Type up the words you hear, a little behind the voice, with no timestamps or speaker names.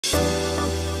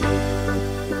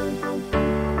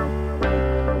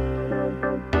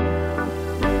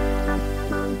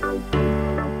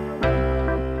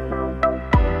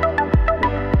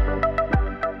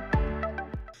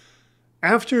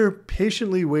After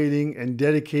patiently waiting and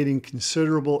dedicating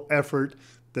considerable effort,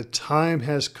 the time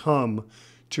has come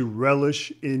to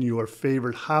relish in your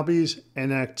favorite hobbies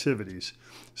and activities,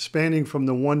 spanning from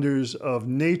the wonders of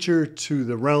nature to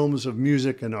the realms of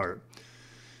music and art.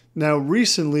 Now,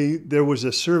 recently, there was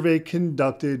a survey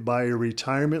conducted by a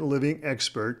retirement living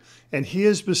expert, and he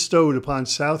has bestowed upon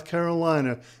South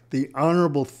Carolina the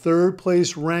honorable third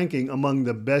place ranking among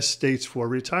the best states for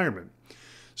retirement.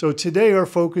 So today our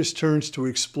focus turns to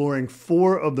exploring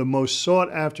 4 of the most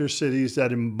sought after cities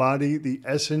that embody the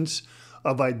essence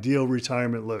of ideal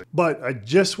retirement living. But I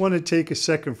just want to take a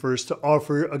second first to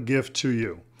offer a gift to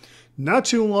you. Not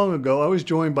too long ago, I was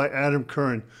joined by Adam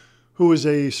Curran, who is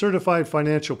a certified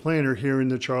financial planner here in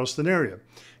the Charleston area.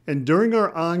 And during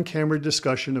our on-camera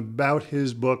discussion about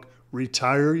his book,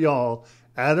 Retire Y'all,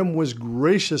 Adam was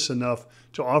gracious enough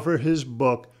to offer his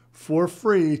book for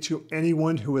free to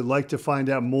anyone who would like to find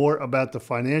out more about the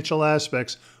financial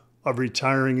aspects of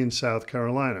retiring in South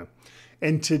Carolina.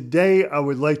 And today I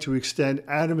would like to extend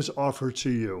Adam's offer to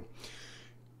you.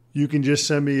 You can just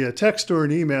send me a text or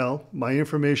an email. My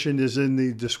information is in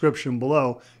the description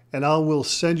below, and I will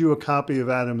send you a copy of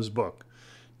Adam's book.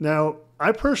 Now,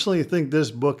 I personally think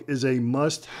this book is a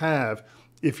must-have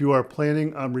if you are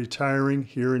planning on retiring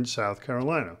here in South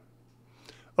Carolina.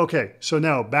 Okay, so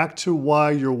now back to why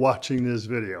you're watching this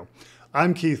video.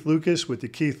 I'm Keith Lucas with the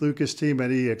Keith Lucas team at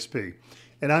eXp,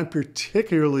 and I'm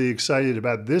particularly excited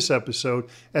about this episode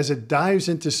as it dives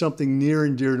into something near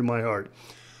and dear to my heart,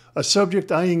 a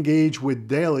subject I engage with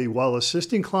daily while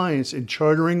assisting clients in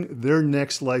charting their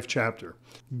next life chapter.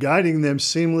 Guiding them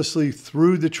seamlessly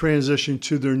through the transition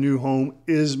to their new home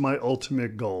is my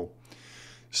ultimate goal.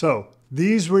 So,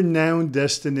 these renowned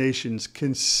destinations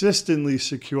consistently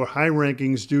secure high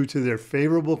rankings due to their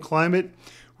favorable climate,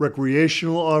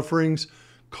 recreational offerings,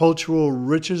 cultural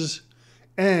riches,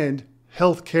 and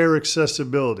healthcare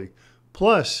accessibility.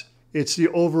 Plus, it's the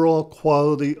overall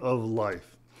quality of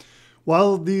life.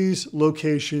 While these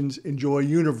locations enjoy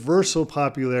universal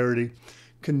popularity,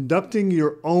 conducting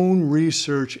your own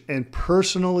research and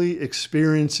personally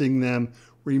experiencing them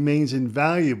remains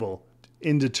invaluable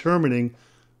in determining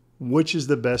which is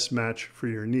the best match for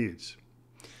your needs.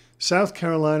 South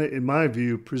Carolina, in my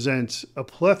view, presents a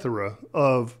plethora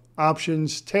of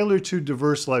options tailored to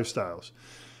diverse lifestyles.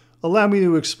 Allow me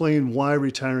to explain why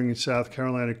retiring in South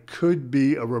Carolina could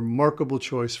be a remarkable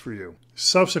choice for you.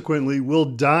 Subsequently, we'll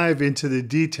dive into the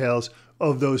details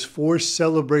of those 4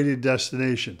 celebrated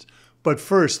destinations. But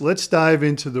first, let's dive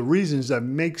into the reasons that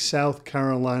make South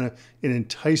Carolina an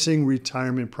enticing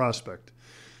retirement prospect.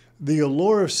 The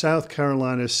allure of South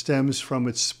Carolina stems from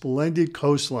its splendid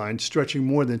coastline stretching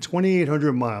more than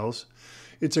 2,800 miles.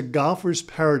 It's a golfer's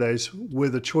paradise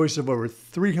with a choice of over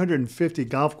 350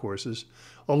 golf courses,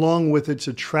 along with its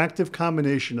attractive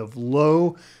combination of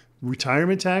low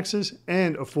retirement taxes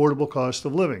and affordable cost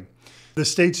of living. The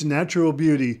state's natural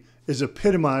beauty is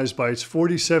epitomized by its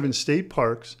 47 state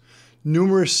parks,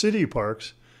 numerous city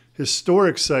parks,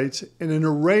 historic sites, and an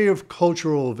array of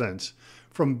cultural events,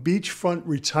 from beachfront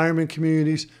retirement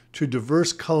communities to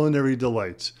diverse culinary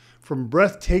delights, from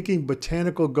breathtaking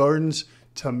botanical gardens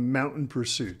to mountain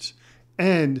pursuits,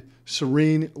 and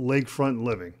serene lakefront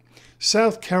living.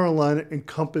 South Carolina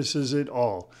encompasses it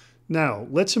all. Now,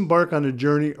 let's embark on a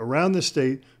journey around the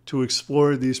state to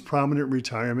explore these prominent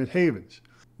retirement havens.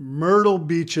 Myrtle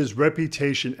Beach's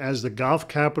reputation as the golf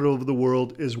capital of the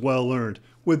world is well earned,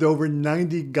 with over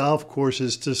 90 golf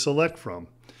courses to select from.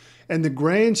 And the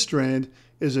Grand Strand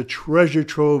is a treasure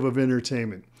trove of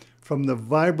entertainment, from the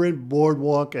vibrant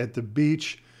boardwalk at the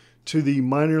beach to the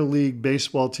minor league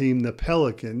baseball team, the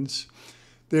Pelicans.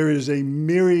 There is a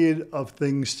myriad of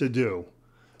things to do,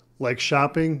 like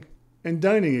shopping and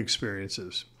dining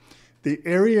experiences. The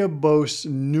area boasts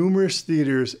numerous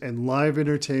theaters and live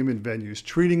entertainment venues,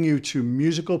 treating you to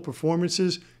musical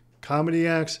performances, comedy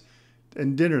acts,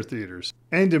 and dinner theaters.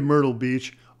 And in Myrtle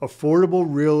Beach, affordable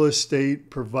real estate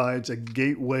provides a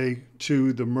gateway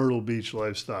to the Myrtle Beach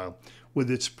lifestyle, with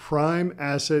its prime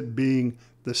asset being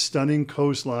the stunning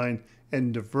coastline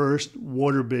and diverse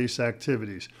water-based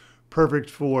activities, perfect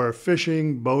for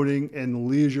fishing, boating, and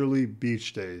leisurely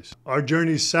beach days. Our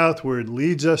journey southward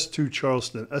leads us to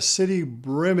Charleston, a city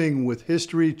brimming with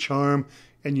history, charm,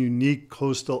 and unique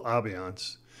coastal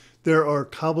ambiance. There are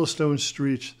cobblestone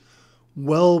streets,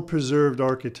 well-preserved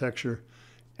architecture,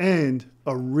 and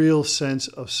a real sense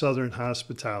of Southern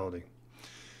hospitality.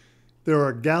 There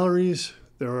are galleries,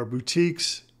 there are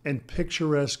boutiques, and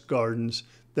picturesque gardens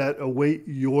that await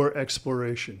your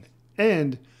exploration.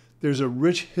 And there's a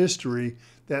rich history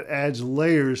that adds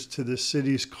layers to the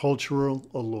city's cultural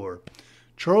allure.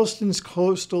 Charleston's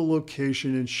coastal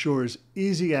location ensures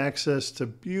easy access to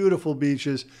beautiful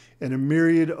beaches and a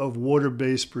myriad of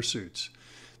water-based pursuits.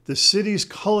 The city's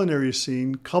culinary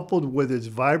scene, coupled with its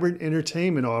vibrant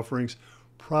entertainment offerings,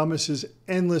 promises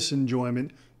endless enjoyment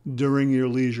during your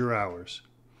leisure hours.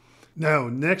 Now,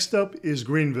 next up is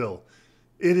Greenville.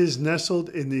 It is nestled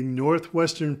in the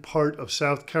northwestern part of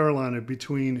South Carolina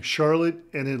between Charlotte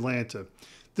and Atlanta.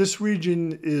 This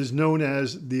region is known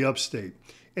as the Upstate,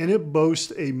 and it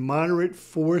boasts a moderate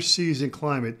four-season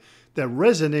climate that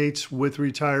resonates with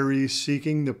retirees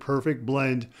seeking the perfect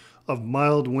blend of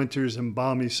mild winters and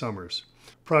balmy summers.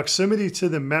 Proximity to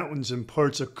the mountains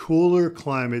imparts a cooler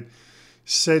climate,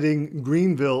 setting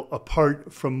Greenville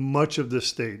apart from much of the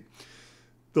state.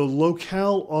 The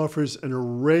locale offers an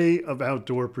array of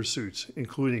outdoor pursuits,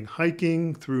 including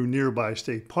hiking through nearby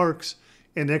state parks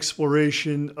and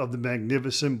exploration of the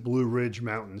magnificent Blue Ridge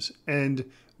Mountains and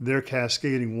their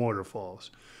cascading waterfalls.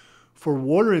 For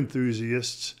water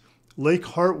enthusiasts, Lake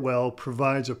Hartwell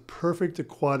provides a perfect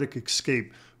aquatic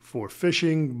escape for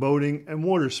fishing, boating, and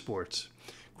water sports.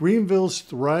 Greenville's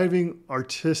thriving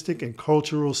artistic and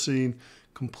cultural scene,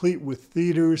 complete with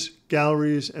theaters,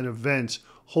 galleries, and events,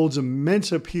 holds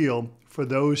immense appeal for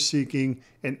those seeking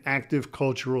an active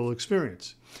cultural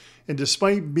experience. And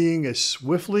despite being a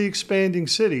swiftly expanding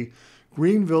city,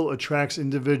 Greenville attracts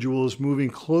individuals moving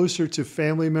closer to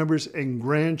family members and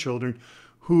grandchildren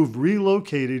who've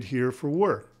relocated here for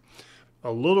work.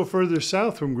 A little further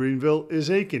south from Greenville is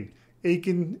Aiken.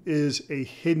 Aiken is a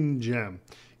hidden gem.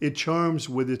 It charms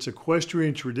with its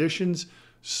equestrian traditions,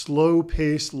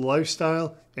 slow-paced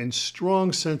lifestyle, and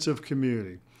strong sense of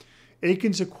community.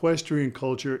 Aiken's equestrian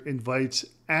culture invites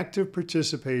active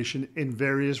participation in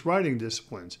various riding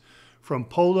disciplines, from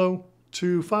polo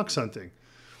to fox hunting.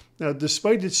 Now,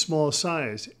 despite its small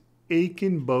size,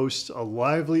 Aiken boasts a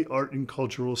lively art and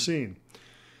cultural scene.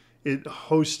 It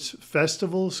hosts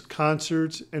festivals,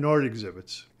 concerts, and art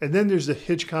exhibits. And then there's the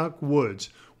Hitchcock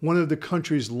Woods, one of the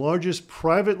country's largest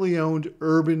privately owned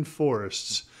urban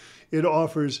forests. It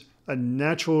offers a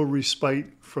natural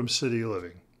respite from city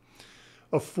living.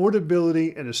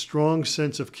 Affordability and a strong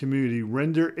sense of community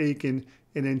render Aiken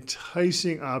an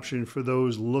enticing option for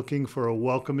those looking for a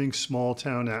welcoming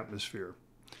small-town atmosphere.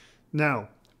 Now,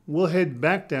 we'll head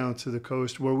back down to the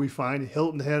coast where we find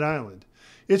Hilton Head Island.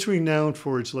 It's renowned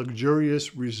for its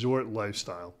luxurious resort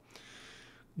lifestyle.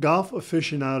 Golf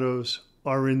aficionados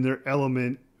are in their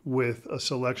element with a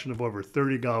selection of over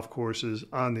 30 golf courses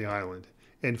on the island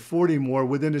and 40 more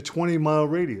within a 20-mile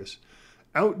radius.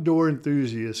 Outdoor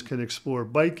enthusiasts can explore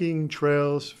biking,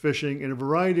 trails, fishing, and a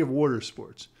variety of water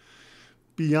sports.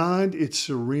 Beyond its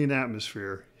serene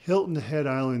atmosphere, Hilton Head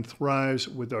Island thrives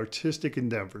with artistic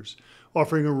endeavors,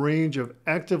 offering a range of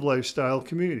active lifestyle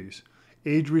communities,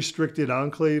 age-restricted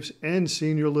enclaves, and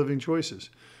senior living choices.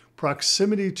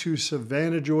 Proximity to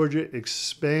Savannah, Georgia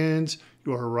expands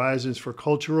your horizons for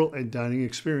cultural and dining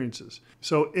experiences.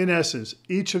 So in essence,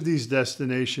 each of these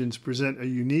destinations present a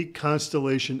unique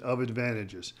constellation of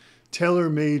advantages,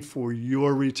 tailor-made for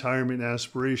your retirement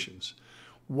aspirations.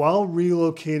 While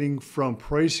relocating from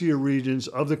pricier regions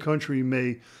of the country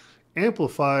may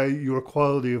amplify your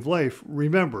quality of life,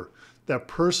 remember that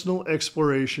personal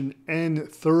exploration and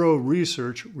thorough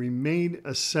research remain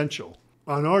essential.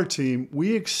 On our team,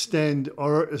 we extend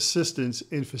our assistance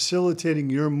in facilitating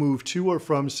your move to or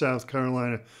from South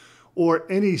Carolina or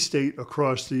any state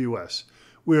across the U.S.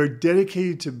 We are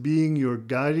dedicated to being your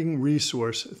guiding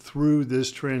resource through this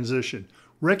transition,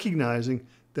 recognizing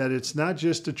that it's not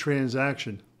just a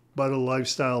transaction, but a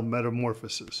lifestyle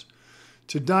metamorphosis.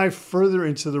 To dive further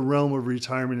into the realm of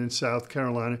retirement in South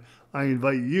Carolina, I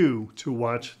invite you to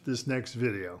watch this next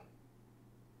video.